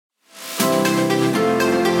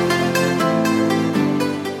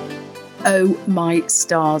Oh my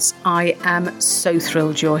stars, I am so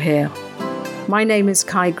thrilled you're here. My name is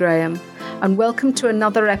Kai Graham, and welcome to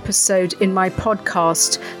another episode in my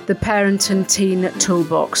podcast, The Parent and Teen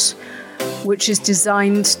Toolbox, which is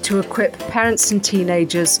designed to equip parents and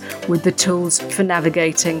teenagers with the tools for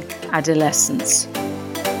navigating adolescence.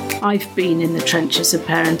 I've been in the trenches of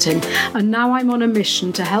parenting, and now I'm on a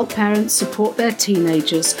mission to help parents support their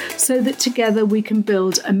teenagers so that together we can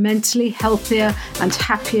build a mentally healthier and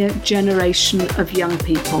happier generation of young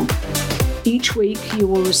people. Each week you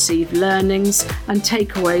will receive learnings and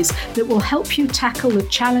takeaways that will help you tackle the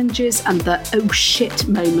challenges and the oh shit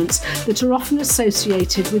moments that are often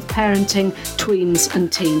associated with parenting tweens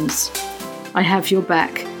and teens. I have your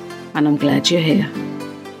back, and I'm glad you're here.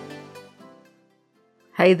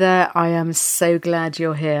 Hey there, I am so glad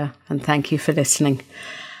you're here, and thank you for listening.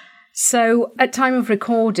 So at time of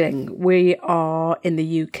recording, we are in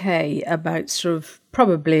the UK about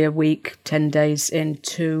probably a week, 10 days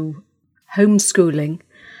into homeschooling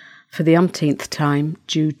for the umpteenth time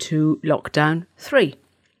due to lockdown 3.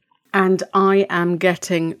 And I am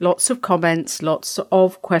getting lots of comments, lots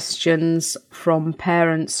of questions from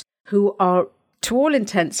parents who are, to all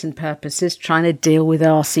intents and purposes, trying to deal with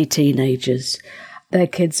arsey teenagers. Their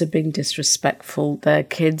kids are being disrespectful. Their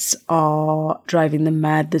kids are driving them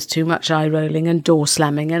mad. There's too much eye rolling and door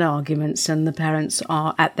slamming and arguments, and the parents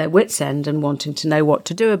are at their wits' end and wanting to know what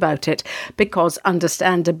to do about it, because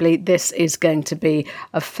understandably this is going to be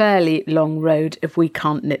a fairly long road if we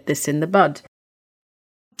can't nip this in the bud.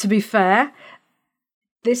 To be fair,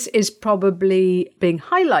 this is probably being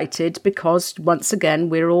highlighted because, once again,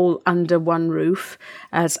 we're all under one roof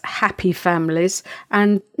as happy families,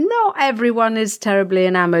 and not everyone is terribly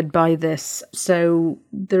enamoured by this, so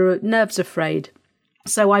their nerves are frayed.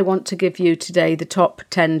 So I want to give you today the top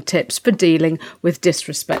 10 tips for dealing with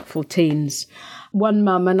disrespectful teens. One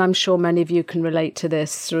mum, and I'm sure many of you can relate to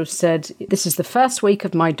this, said, "This is the first week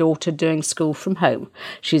of my daughter doing school from home.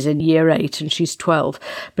 She's in year 8 and she's 12.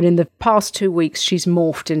 But in the past 2 weeks, she's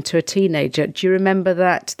morphed into a teenager." Do you remember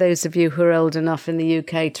that? Those of you who are old enough in the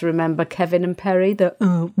UK to remember Kevin and Perry, the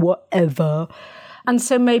whatever. And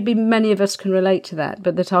so maybe many of us can relate to that,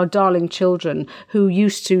 but that our darling children who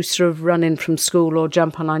used to run in from school or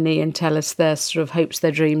jump on our knee and tell us their hopes,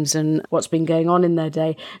 their dreams and what's been going on in their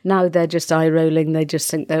day, now they're just eye-rolling. They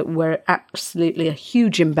just think that we're absolutely a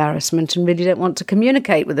huge embarrassment and really don't want to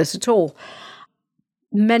communicate with us at all.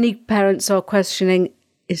 Many parents are questioning,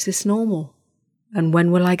 is this normal? And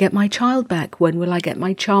when will I get my child back? When will I get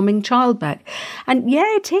my charming child back? And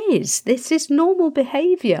yeah, it is. This is normal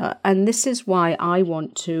behaviour. And this is why I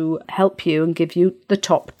want to help you and give you the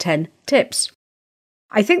top 10 tips.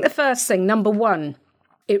 I think the first thing, number 1,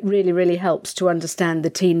 it really, really helps to understand the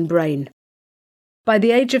teen brain. By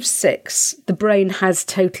the age of 6, the brain has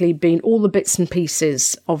totally been, all the bits and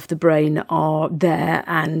pieces of the brain are there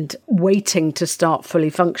and waiting to start fully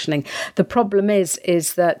functioning. The problem is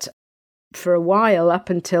that for a while, up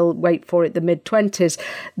until, wait for it, the mid-20s,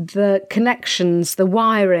 the connections, the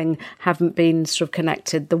wiring haven't been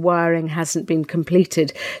connected. The wiring hasn't been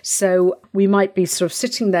completed. So we might be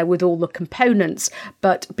sitting there with all the components,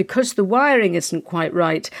 but because the wiring isn't quite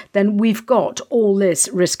right, then we've got all this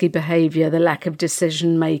risky behaviour, the lack of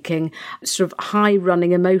decision-making,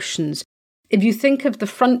 high-running emotions. If you think of the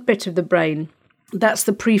front bit of the brain, that's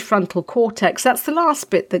the prefrontal cortex. That's the last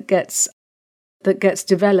bit that gets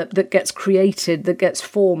developed, that gets created, that gets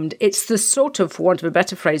formed. It's the for want of a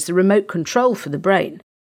better phrase, the remote control for the brain.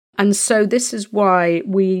 And so this is why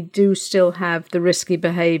we do still have the risky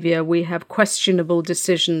behaviour. We have questionable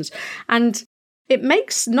decisions. And it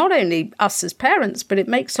makes not only us as parents, but it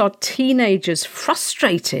makes our teenagers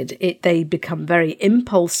frustrated. They become very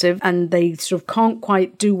impulsive and they can't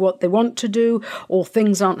quite do what they want to do, or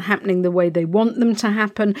things aren't happening the way they want them to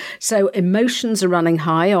happen. So emotions are running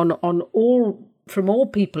high from all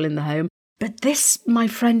people in the home. But this, my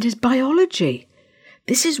friend, is biology.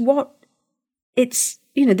 This is what this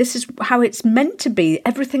is how it's meant to be.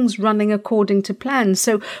 Everything's running according to plan.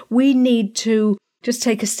 So we need to just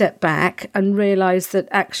take a step back and realise that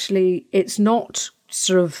actually it's not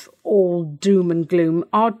all doom and gloom.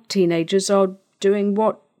 Our teenagers are doing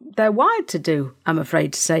what they're wired to do, I'm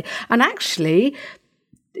afraid to say. And actually,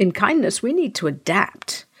 in kindness, we need to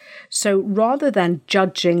adapt. So rather than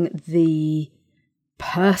judging the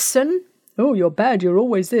person, oh, you're bad, you're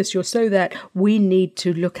always this, you're so that, we need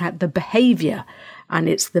to look at the behaviour, and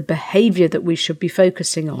it's the behaviour that we should be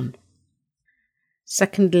focusing on.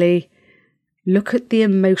 Secondly, look at the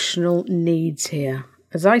emotional needs here.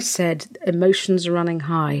 As I said, emotions are running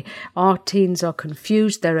high. Our teens are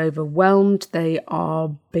confused, they're overwhelmed, they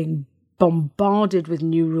are being bombarded with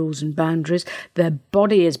new rules and boundaries. Their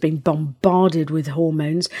body is being bombarded with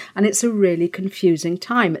hormones, and it's a really confusing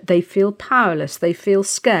time. They feel powerless, they feel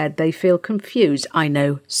scared, they feel confused. I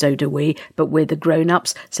know, so do we, but we're the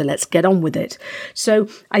grown-ups, so let's get on with it. So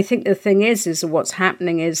I think the thing is what's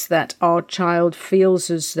happening is that our child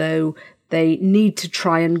feels as though they need to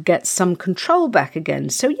try and get some control back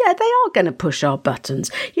again. So yeah, they are going to push our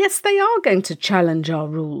buttons. Yes, they are going to challenge our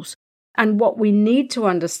rules. And what we need to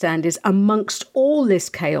understand is, amongst all this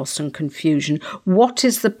chaos and confusion, what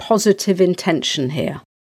is the positive intention here?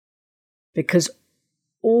 Because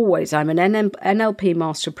always, I'm an NLP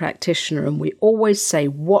master practitioner, and we always say,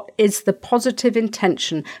 what is the positive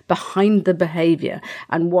intention behind the behavior?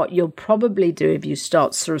 And what you'll probably do if you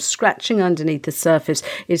start sort of scratching underneath the surface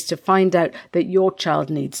is to find out that your child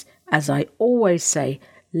needs, as I always say,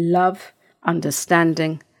 love,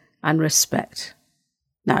 understanding, and respect.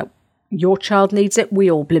 Now, your child needs it,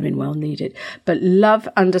 we all blimmin' well need it. But love,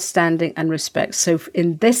 understanding, and respect. So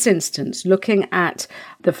in this instance, looking at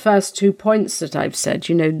the first 2 points that I've said,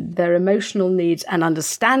 their emotional needs and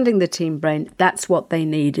understanding the teen brain, that's what they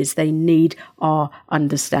need, is they need our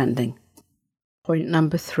understanding. Point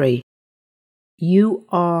number 3. You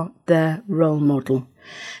are their role model.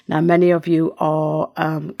 Now, many of you are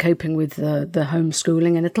coping with the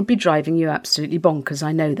homeschooling, and it'll be driving you absolutely bonkers.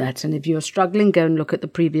 I know that. And if you're struggling, go and look at the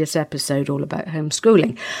previous episode all about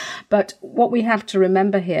homeschooling. But what we have to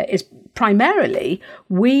remember here is primarily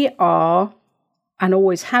we are, and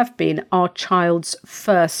always have been, our child's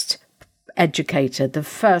first educator, the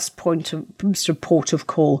first port of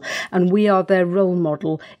call, and we are their role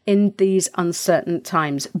model in these uncertain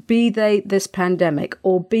times, be they this pandemic,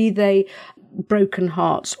 or be they broken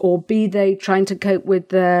hearts, or be they trying to cope with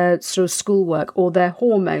their sort of schoolwork or their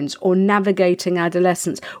hormones or navigating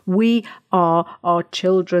adolescence. We are our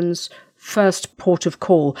children's first port of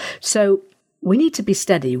call. So we need to be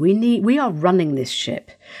steady. We are running this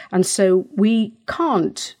ship. And so we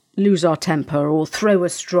can't lose our temper or throw a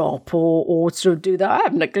strop or sort of do that. I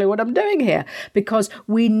haven't a clue what I'm doing here, because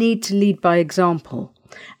we need to lead by example.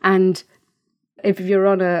 And if you're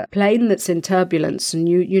on a plane that's in turbulence and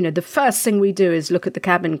you know, the first thing we do is look at the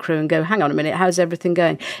cabin crew and go, hang on a minute, how's everything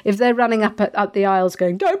going? If they're running up the aisles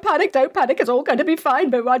going, don't panic, it's all going to be fine,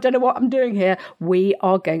 but I don't know what I'm doing here, we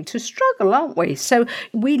are going to struggle, aren't we? So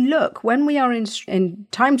we look, when we are in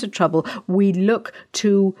times of trouble, we look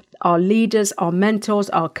to our leaders, our mentors,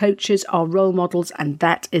 our coaches, our role models, and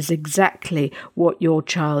that is exactly what your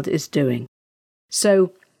child is doing.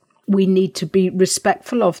 So we need to be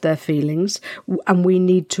respectful of their feelings, and we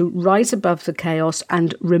need to rise above the chaos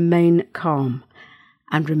and remain calm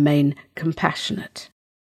and remain compassionate.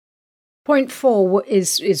 Point 4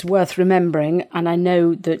 is worth remembering, and I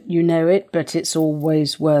know that you know it, but it's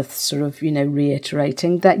always worth sort of,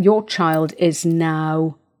 reiterating, that your child is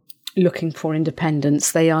now looking for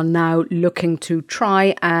independence. They are now looking to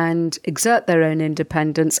try and exert their own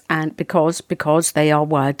independence, and because they are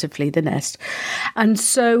wired to flee the nest. And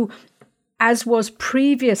so, as was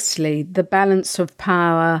previously, the balance of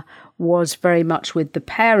power was very much with the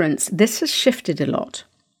parents. This has shifted a lot.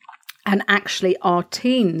 And actually, our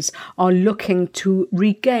teens are looking to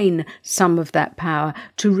regain some of that power,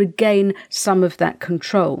 to regain some of that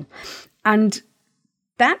control. And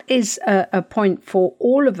that is a point for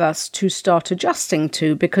all of us to start adjusting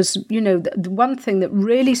to, because, the one thing that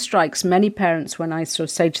really strikes many parents when I sort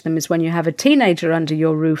of say to them is, when you have a teenager under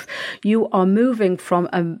your roof, you are moving from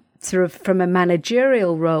a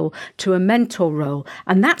managerial role to a mentor role.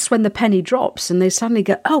 And that's when the penny drops and they suddenly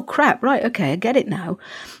go, oh, crap, right, okay, I get it now.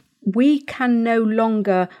 We can no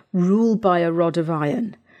longer rule by a rod of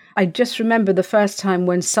iron. I just remember the first time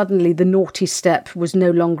when suddenly the naughty step was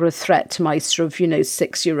no longer a threat to my sort of,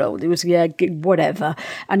 6-year-old. It was, whatever.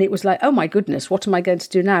 And it was like, oh my goodness, what am I going to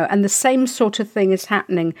do now? And the same sort of thing is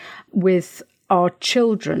happening with our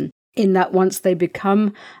children, in that once they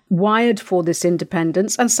become wired for this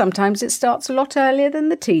independence, and sometimes it starts a lot earlier than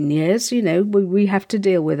the teen years, we have to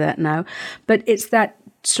deal with that now. But it's that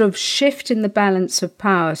sort of shift in the balance of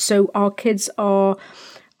power. So our kids are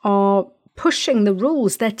pushing the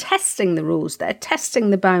rules, they're testing the rules, they're testing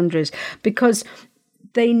the boundaries, because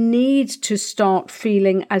they need to start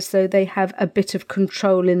feeling as though they have a bit of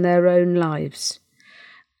control in their own lives.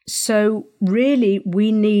 So really,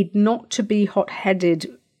 we need not to be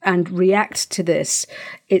hot-headed and react to this.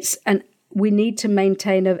 We need to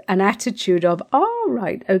maintain an attitude of, oh,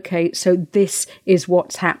 right, okay, so this is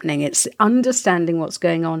what's happening. It's understanding what's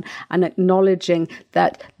going on and acknowledging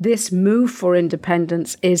that this move for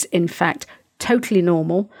independence is, in fact, totally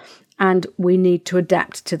normal, and we need to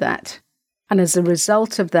adapt to that. And as a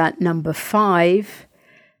result of that, number 5,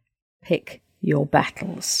 pick your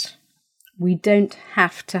battles. We don't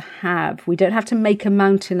have to make a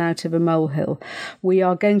mountain out of a molehill. We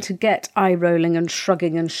are going to get eye rolling and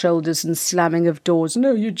shrugging and shoulders and slamming of doors.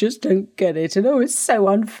 No, you just don't get it. And oh, it's so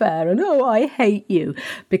unfair. And oh, I hate you.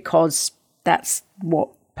 Because that's what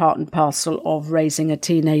part and parcel of raising a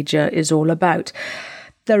teenager is all about.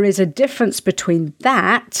 There is a difference between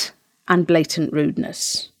that and blatant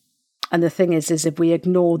rudeness. And the thing is if we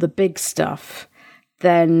ignore the big stuff,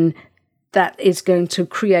 then that is going to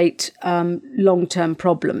create long-term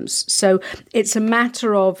problems. So it's a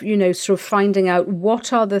matter of, sort of finding out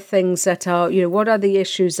what are the things that are, what are the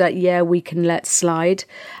issues that, we can let slide,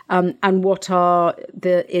 and what are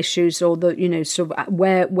the issues or the, sort of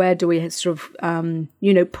where do we sort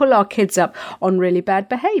of, pull our kids up on really bad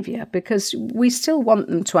behavior, because we still want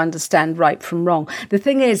them to understand right from wrong. The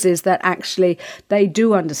thing is that actually they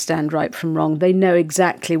do understand right from wrong. They know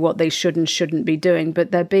exactly what they should and shouldn't be doing,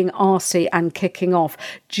 but they're being arsy and kicking off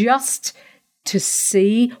just to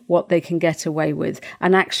see what they can get away with.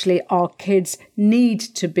 And actually our kids need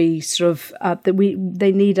to be sort of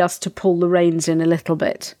they need us to pull the reins in a little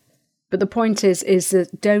bit. But the point is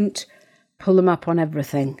that don't pull them up on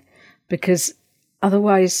everything, because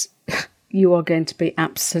otherwise you are going to be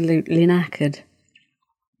absolutely knackered.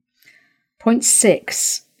 Point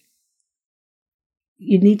 6.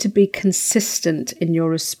 You need to be consistent in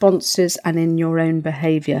your responses and in your own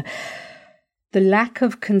behaviour. The lack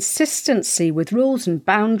of consistency with rules and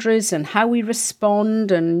boundaries and how we respond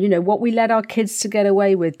and, what we let our kids to get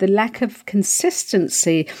away with, the lack of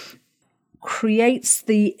consistency creates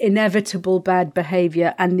the inevitable bad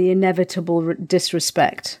behaviour and the inevitable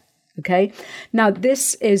disrespect. Okay? Now,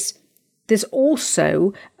 this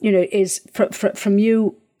also, is from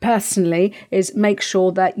you personally, is make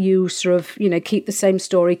sure that you sort of, keep the same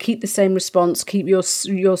story, keep the same response, keep your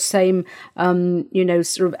same,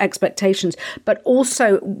 sort of expectations. But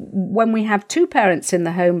also when we have two parents in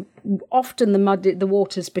the home, often the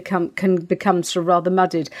waters can become sort of rather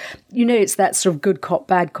muddied. It's that sort of good cop,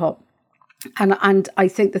 bad cop. And I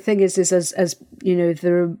think the thing is as if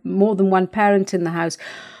there are more than one parent in the house,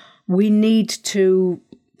 we need to,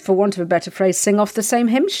 for want of a better phrase, sing off the same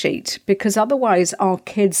hymn sheet, because otherwise our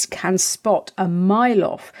kids can spot a mile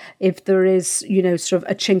off if there is, sort of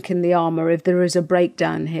a chink in the armour, if there is a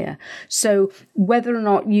breakdown here. So whether or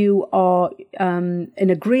not you are in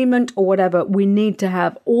agreement or whatever, we need to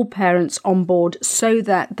have all parents on board so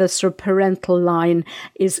that the sort of parental line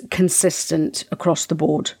is consistent across the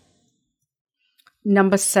board.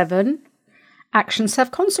 Number 7. Actions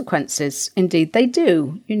have consequences. Indeed, they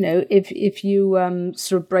do. If you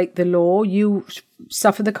sort of break the law, you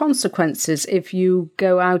suffer the consequences. If you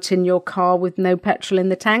go out in your car with no petrol in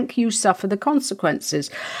the tank, you suffer the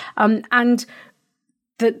consequences. And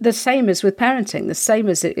the same as with parenting, the same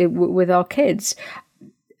as with our kids.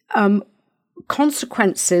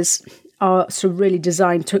 Consequences are sort of really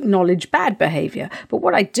designed to acknowledge bad behaviour. But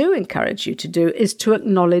what I do encourage you to do is to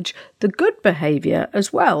acknowledge the good behaviour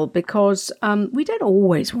as well, because we don't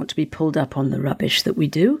always want to be pulled up on the rubbish that we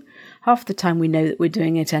do. Half the time we know that we're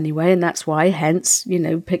doing it anyway, and that's why, hence,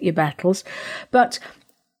 pick your battles. But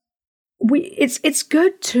it's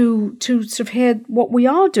good to sort of hear what we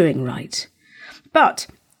are doing right. But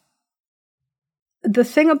the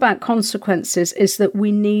thing about consequences is that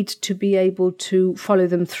we need to be able to follow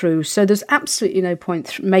them through. So there's absolutely no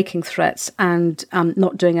point making threats and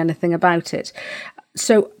not doing anything about it.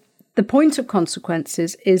 So the point of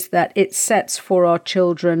consequences is that it sets for our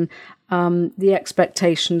children the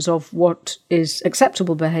expectations of what is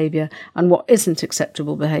acceptable behaviour and what isn't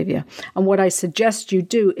acceptable behaviour. And what I suggest you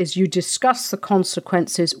do is you discuss the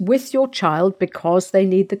consequences with your child, because they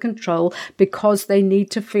need the control, because they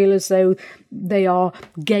need to feel as though they are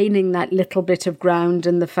gaining that little bit of ground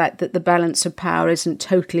and the fact that the balance of power isn't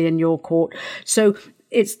totally in your court. So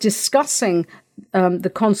it's discussing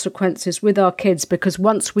the consequences with our kids, because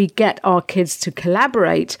once we get our kids to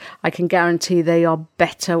collaborate, I can guarantee they are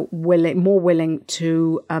more willing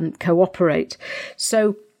to cooperate.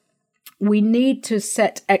 So we need to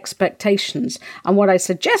set expectations. And what I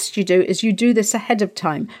suggest you do is you do this ahead of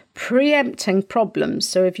time, preempting problems.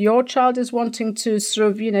 So if your child is wanting to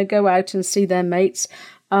sort of, go out and see their mates,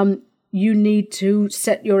 you need to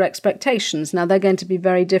set your expectations. Now, they're going to be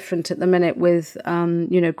very different at the minute with,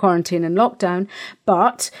 quarantine and lockdown,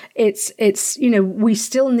 but it's we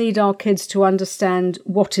still need our kids to understand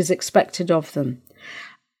what is expected of them.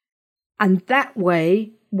 And that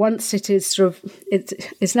way, once it is sort of,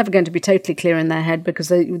 it's never going to be totally clear in their head because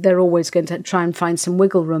they're always going to try and find some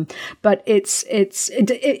wiggle room. But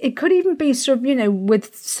it could even be sort of,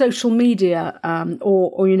 with social media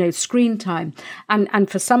or screen time. And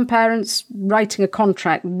for some parents, writing a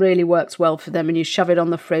contract really works well for them and you shove it on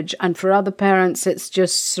the fridge. And for other parents, it's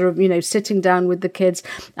just sort of, sitting down with the kids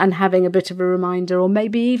and having a bit of a reminder, or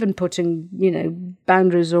maybe even putting,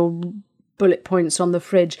 boundaries or bullet points on the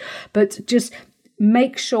fridge. But just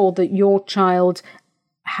make sure that your child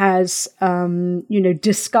has,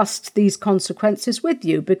 discussed these consequences with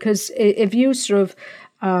you. Because if you sort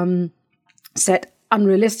of set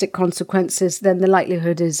unrealistic consequences, then the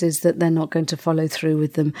likelihood is that they're not going to follow through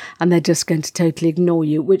with them and they're just going to totally ignore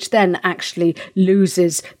you, which then actually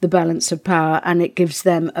loses the balance of power and it gives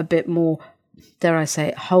them a bit more, dare I say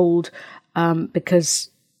it, hold, because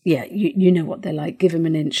you know what they're like. Give them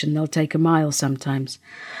an inch and they'll take a mile sometimes.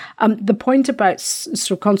 The point about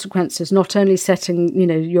sort of consequences, not only setting,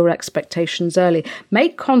 your expectations early,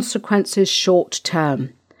 make consequences short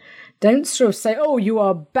term. Don't sort of say, oh, you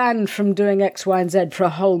are banned from doing X, Y, and Z for a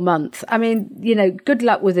whole month. I mean, good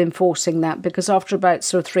luck with enforcing that, because after about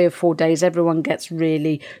sort of 3 or 4 days, everyone gets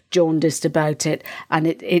really jaundiced about it and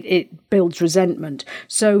it builds resentment.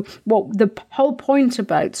 So what the whole point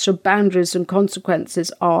about sort of boundaries and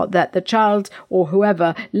consequences are that the child or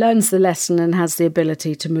whoever learns the lesson and has the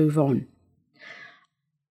ability to move on.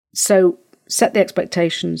 So set the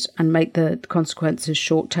expectations and make the consequences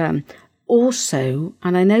short term. Also,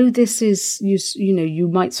 and I know this is, you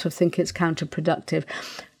might sort of think it's counterproductive,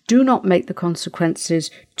 do not make the consequences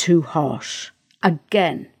too harsh.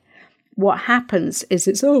 Again, what happens is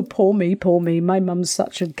it's, oh, poor me, my mum's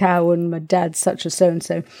such a cow and my dad's such a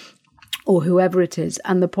so-and-so, or whoever it is.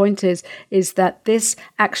 And the point is that this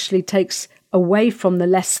actually takes away from the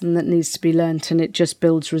lesson that needs to be learnt and it just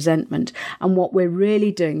builds resentment. And what we're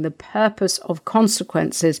really doing, the purpose of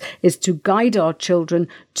consequences, is to guide our children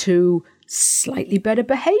to slightly better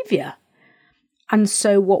behaviour. And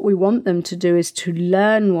so what we want them to do is to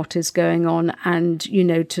learn what is going on and,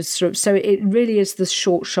 to sort of, so it really is the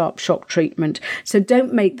short, sharp shock treatment. So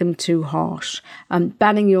don't make them too harsh.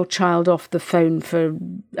 Banning your child off the phone for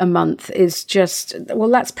a month is just, well,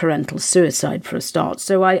 that's parental suicide for a start.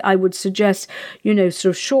 So I would suggest, sort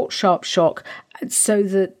of short, sharp shock so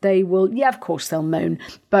that they will, of course they'll moan,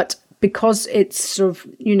 but because it's sort of,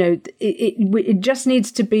 it just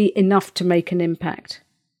needs to be enough to make an impact.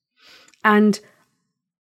 And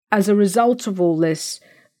as a result of all this,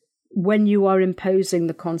 when you are imposing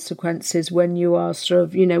the consequences, when you are sort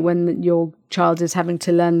of, when your child is having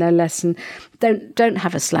to learn their lesson, don't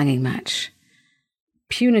have a slanging match.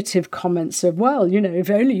 Punitive comments of, well, if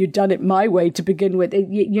only you'd done it my way to begin with.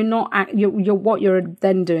 You're what you're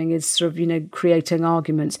then doing is sort of, creating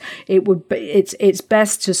arguments. It's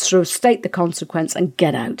best to sort of state the consequence and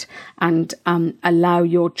get out and allow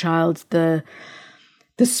your child the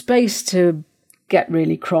space to get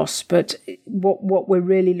really cross. But what we're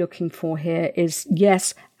really looking for here is,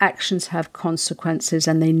 yes, actions have consequences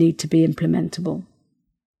and they need to be implementable.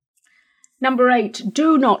 Number 8,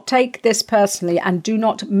 do not take this personally and do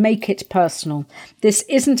not make it personal. This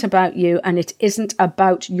isn't about you and it isn't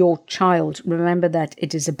about your child. Remember that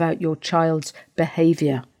it is about your child's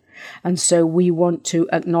behaviour. And so we want to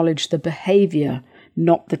acknowledge the behaviour,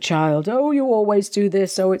 not the child. Oh, you always do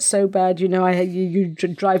this. Oh, it's so bad. You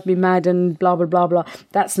drive me mad and blah, blah, blah, blah.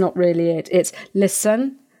 That's not really it. It's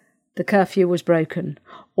listen, the curfew was broken.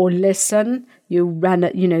 Or listen, you ran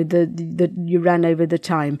you ran over the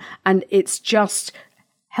time. And it's just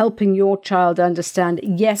helping your child understand,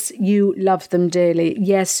 yes, you love them dearly.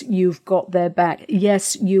 Yes, you've got their back.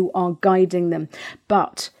 Yes, you are guiding them.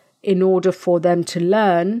 But in order for them to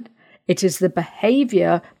learn, it is the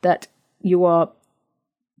behaviour that you are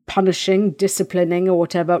punishing, disciplining or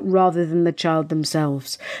whatever, rather than the child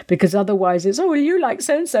themselves. Because otherwise it's, oh, well, you like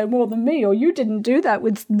so-and-so more than me, or you didn't do that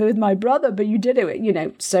with my brother, but you did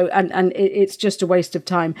it, so, and it's just a waste of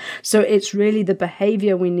time. So it's really the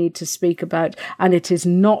behavior we need to speak about, and it is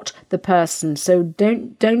not the person. So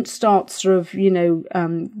don't start sort of,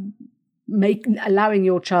 allowing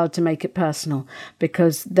your child to make it personal,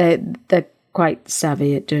 because they're quite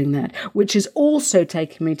savvy at doing that, which is also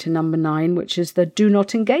taking me to number 9, which is the do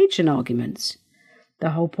not engage in arguments. The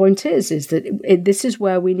whole point is that this is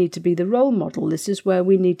where we need to be the role model. This is where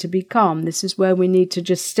we need to be calm. This is where we need to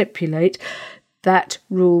just stipulate that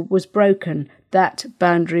rule was broken, that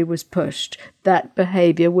boundary was pushed, that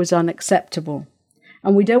behaviour was unacceptable.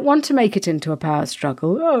 And we don't want to make it into a power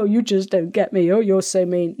struggle. Oh, you just don't get me. Oh, you're so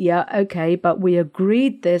mean. Yeah, okay, but we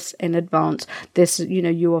agreed this in advance. This,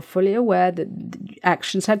 you are fully aware that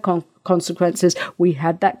actions had consequences. We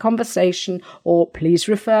had that conversation, or please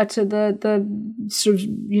refer to the sort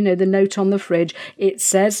of, the note on the fridge. It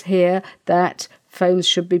says here that phones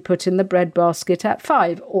should be put in the bread basket at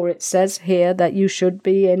 5, or it says here that you should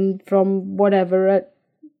be in from whatever at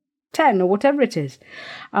 10, or whatever it is.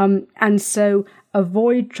 And so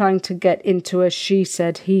avoid trying to get into a she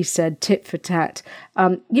said, he said, tit for tat.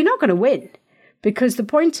 You're not going to win. Because the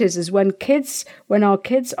point is when our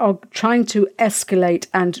kids are trying to escalate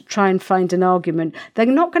and try and find an argument, they're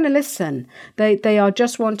not going to listen. They are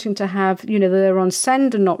just wanting to have, they're on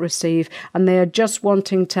send and not receive, and they are just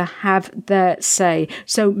wanting to have their say.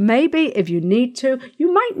 So maybe if you need to,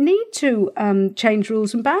 you might need to change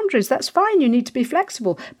rules and boundaries. That's fine. You need to be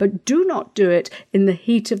flexible, but do not do it in the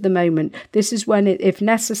heat of the moment. This is when, if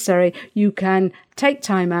necessary, you can take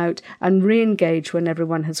time out and re-engage when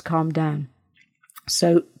everyone has calmed down.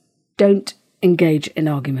 So don't engage in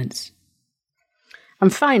arguments.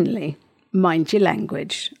 And finally, mind your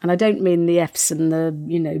language. And I don't mean the F's and the,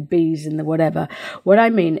 B's and the whatever. What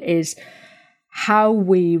I mean is how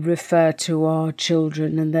we refer to our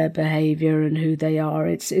children and their behaviour and who they are.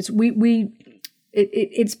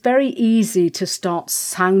 It's very easy to start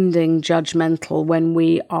sounding judgmental when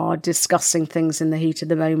we are discussing things in the heat of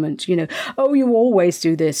the moment. Oh, you always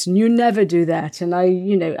do this and you never do that. And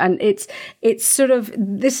and it's sort of,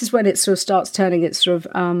 this is when it sort of starts turning it sort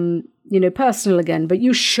of, personal again, but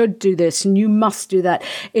you should do this and you must do that.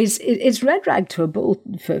 It's red rag to a bull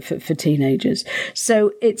for teenagers.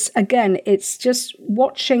 So it's just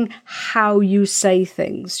watching how you say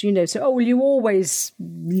things, so, oh, well, you always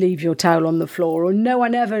leave your towel on the floor, or no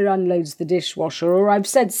one ever unloads the dishwasher, or I've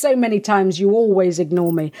said so many times you always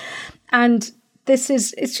ignore me. And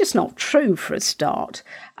it's just not true for a start.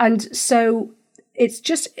 And so it's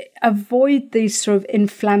just avoid these sort of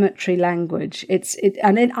inflammatory language.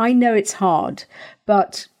 I know it's hard,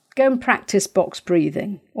 but go and practice box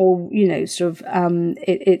breathing, or and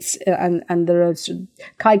there are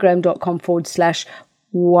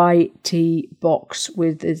kaigraham.com/YT box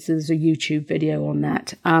there's a YouTube video on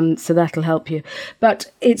that. So that'll help you.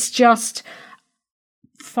 But it's just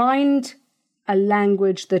find a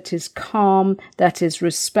language that is calm, that is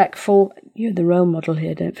respectful. You're the role model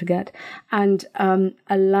here, don't forget. And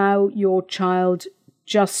allow your child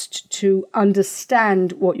just to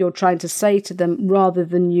understand what you're trying to say to them, rather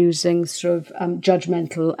than using sort of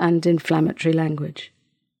judgmental and inflammatory language.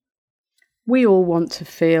 We all want to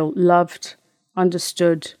feel loved,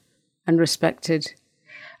 understood, and respected.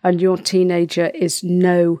 And your teenager is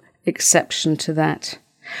no exception to that.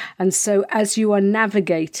 And so as you are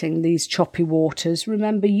navigating these choppy waters,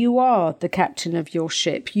 remember you are the captain of your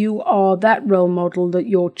ship. You are that role model that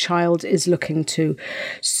your child is looking to.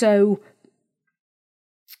 So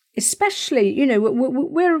especially,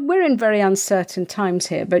 we're in very uncertain times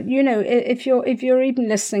here, but if you're even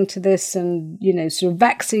listening to this and sort of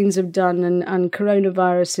vaccines have done and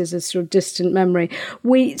coronavirus is a sort of distant memory,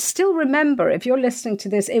 we still remember, if you're listening to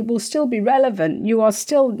this, it will still be relevant. You are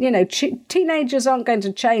still, teenagers aren't going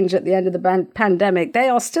to change at the end of the pandemic. They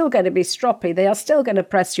are still going to be stroppy. They are still going to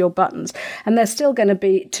press your buttons, and they're still going to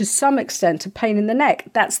be, to some extent, a pain in the neck.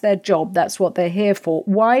 That's their job. That's what they're here for.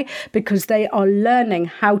 Why? Because they are learning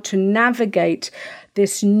how to navigate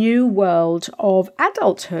this new world of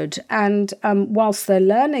adulthood. And whilst they're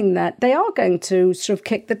learning that, they are going to sort of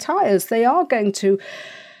kick the tires. They are going to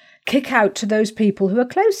kick out to those people who are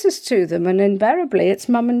closest to them. And invariably it's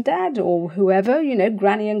mum and dad, or whoever,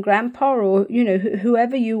 granny and grandpa, or,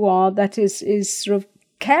 whoever you are that is sort of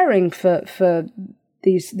caring for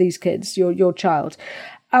these kids, your child.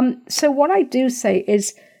 So what I do say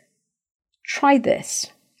is try this.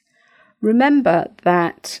 Remember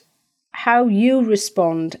that how you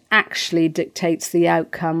respond actually dictates the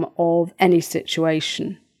outcome of any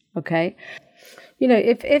situation, okay?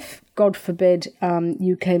 If God forbid,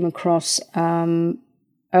 you came across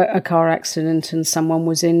a car accident and someone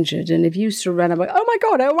was injured, and if you sort of ran up like, oh my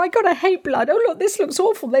god, I hate blood, oh look, this looks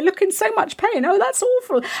awful, they look in so much pain, oh that's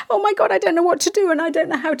awful, oh my god, I don't know what to do and I don't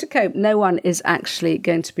know how to cope. No one is actually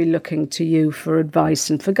going to be looking to you for advice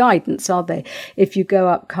and for guidance, are they? If you go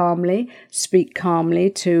up calmly, speak calmly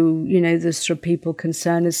to the sort of people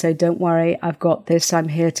concerned and say, don't worry, I've got this, I'm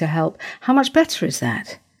here to help, how much better is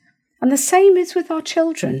that? And the same is with our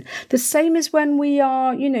children. The same is when we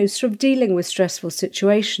are, sort of dealing with stressful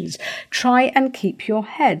situations. Try and keep your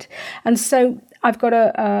head. And so I've got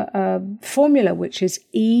a formula which is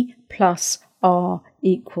E plus R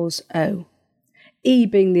equals O. E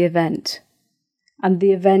being the event. And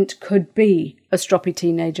the event could be a stroppy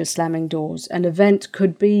teenager slamming doors. An event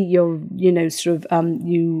could be your,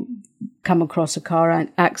 you come across a car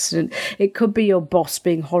accident. It could be your boss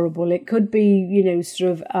being horrible. It could be,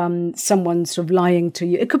 someone sort of lying to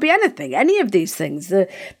you. It could be anything, any of these things. The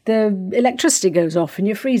electricity goes off and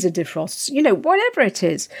your freezer defrosts, whatever it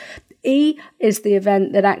is. E is the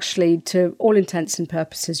event that actually, to all intents and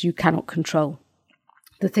purposes, you cannot control.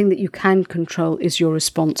 The thing that you can control is your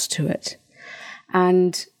response to it.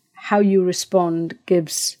 And how you respond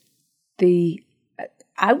gives the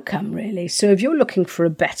outcome, really. So if you're looking for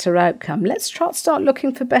a better outcome, let's start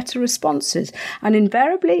looking for better responses. And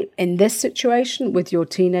invariably, in this situation with your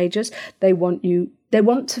teenagers, they want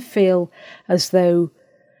to feel as though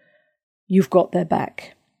you've got their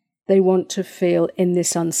back. They want to feel in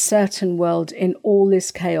this uncertain world, in all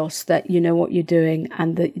this chaos, that you know what you're doing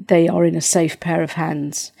and that they are in a safe pair of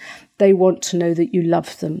hands. They want to know that you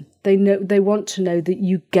love them. They want to know that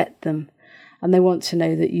you get them. And they want to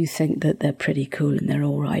know that you think that they're pretty cool and they're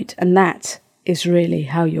all right. And that is really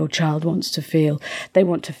how your child wants to feel. They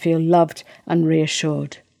want to feel loved and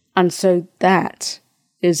reassured. And so that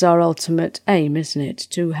is our ultimate aim, isn't it?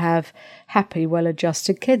 To have happy,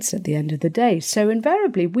 well-adjusted kids at the end of the day. So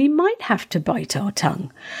invariably, we might have to bite our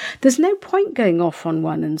tongue. There's no point going off on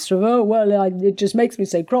one and sort of, it just makes me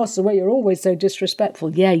so cross the way you're always so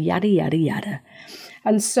disrespectful. Yeah, yada, yada, yada.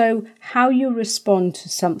 And so how you respond to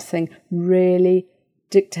something really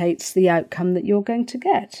dictates the outcome that you're going to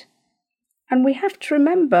get. And we have to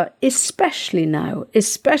remember, especially now,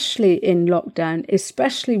 especially in lockdown,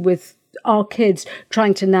 especially with our kids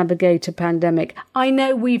trying to navigate a pandemic. I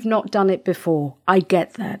know we've not done it before. I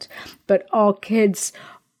get that. But our kids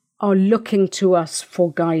are looking to us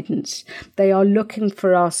for guidance. They are looking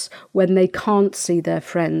for us when they can't see their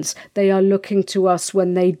friends. They are looking to us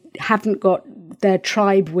when they haven't got their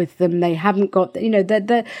tribe with them. They haven't got,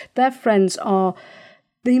 their friends are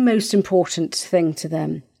the most important thing to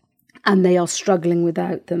them. And they are struggling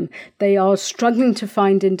without them. They are struggling to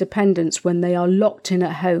find independence when they are locked in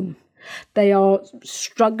at home. They are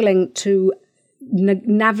struggling to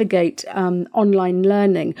navigate online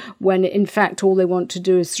learning when in fact all they want to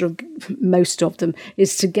do is most of them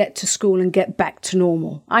is to get to school and get back to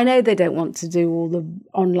normal. I know they don't want to do all the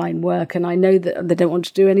online work, and I know that they don't want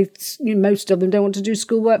to do most of them don't want to do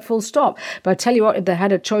schoolwork full stop. But I tell you what, if they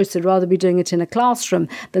had a choice, they'd rather be doing it in a classroom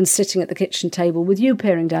than sitting at the kitchen table with you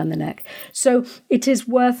peering down the neck. So it is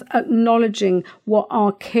worth acknowledging what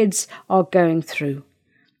our kids are going through.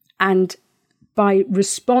 And by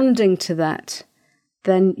responding to that,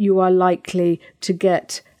 then you are likely to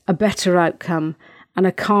get a better outcome and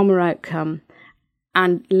a calmer outcome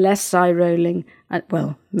and less eye-rolling.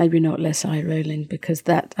 Well, maybe not less eye-rolling, because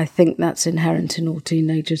I think that's inherent in all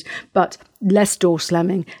teenagers, but less door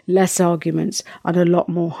slamming, less arguments, and a lot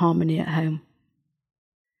more harmony at home.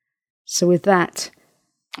 So with that,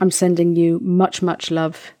 I'm sending you much, much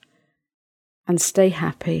love, and stay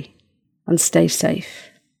happy and stay safe.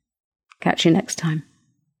 Catch you next time.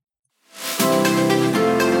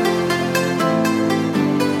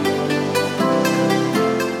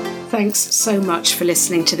 Thanks so much for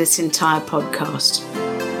listening to this entire podcast.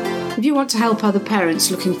 If you want to help other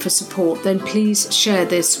parents looking for support, then please share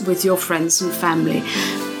this with your friends and family,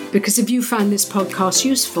 because if you found this podcast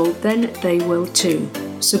useful, then they will too.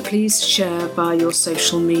 So please share via your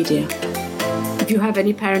social media. If you have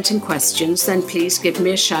any parenting questions, then please give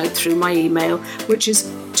me a shout through my email, which is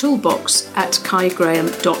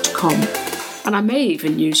toolbox@kaigraham.com. And I may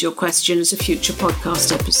even use your question as a future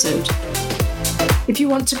podcast episode. If you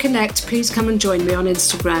want to connect, please come and join me on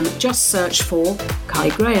Instagram. Just search for Kai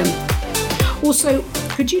Graham. Also,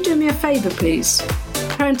 could you do me a favour, please?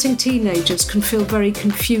 Parenting teenagers can feel very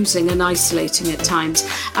confusing and isolating at times,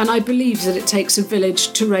 and I believe that it takes a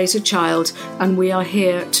village to raise a child, and we are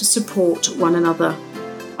here to support one another.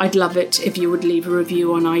 I'd love it if you would leave a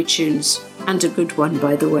review on iTunes, and a good one,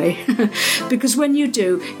 by the way, because when you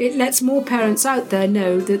do, it lets more parents out there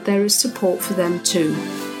know that there is support for them too.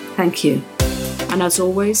 Thank you. And as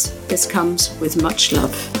always, this comes with much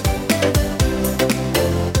love.